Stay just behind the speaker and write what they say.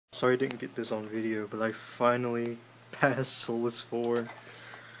sorry I didn't get this on video, but I finally passed Soulless 4.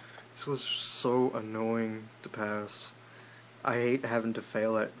 This was so annoying to pass. I hate having to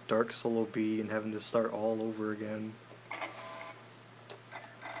fail at Dark Solo B and having to start all over again.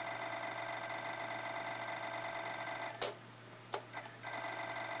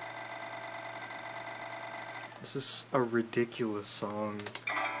 This is a ridiculous song.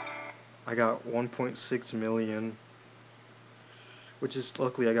 I got 1.6 million, which is,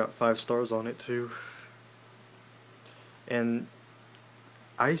 luckily I got 5 stars on it too. And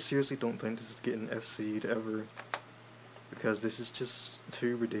I seriously don't think this is getting FC'd ever, because this is just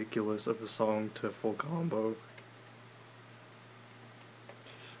too ridiculous of a song to full combo.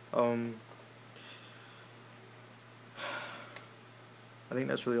 I think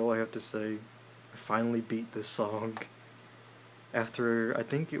that's really all I have to say. I finally beat this song after, I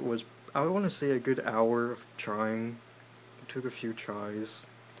think it was, I want to say, a good hour of trying. It took a few tries.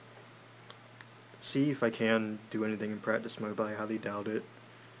 See if I can do anything in practice mode, but I highly doubt it.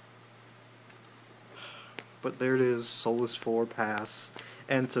 But there it is, Soulless 4 pass.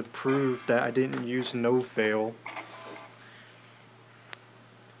 And to prove that I didn't use no fail,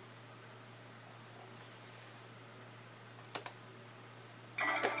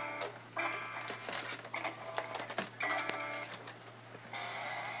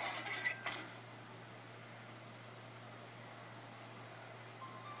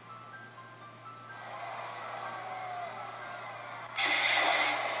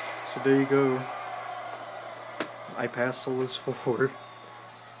 so there you go. I passed Soulless 4.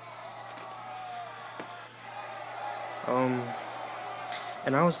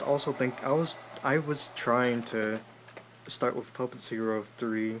 And I was also I was trying to start with Puppet Hero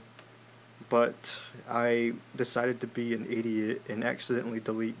 3, but I decided to be an idiot and accidentally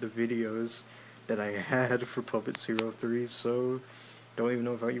delete the videos that I had for Puppet Hero 3, so don't even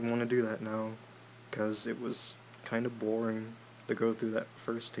know if I even want to do that now, because it was kind of boring to go through that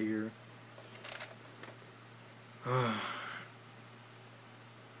first tier. But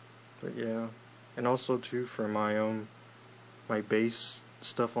yeah, and also too, for my my bass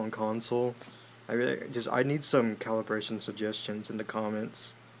stuff on console, I need some calibration suggestions in the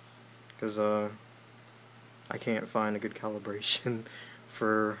comments, because I can't find a good calibration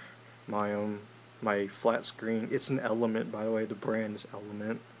for my my flat screen. It's an Element, by the way. The brand is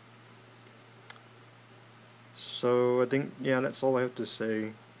Element. So I think, yeah, that's all I have to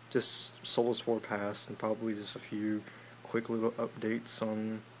say. Just Soulless 4 pass, and probably just a few quick little updates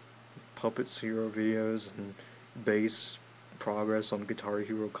on Puppet Hero videos and bass progress on Guitar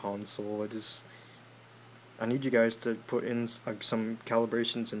Hero console. I need you guys to put in some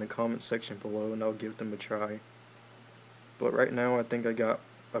calibrations in the comment section below, and I'll give them a try. But right now I think I got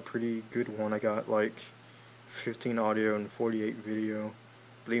a pretty good one. I got like 15 audio and 48 video,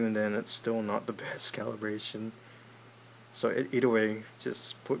 but even then it's still not the best calibration. So either way,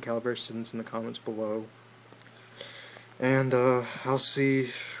 just put calibrations in the comments below, and I'll see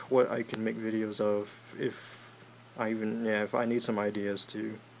what I can make videos of, if I need some ideas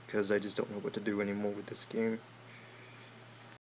too, because I just don't know what to do anymore with this game.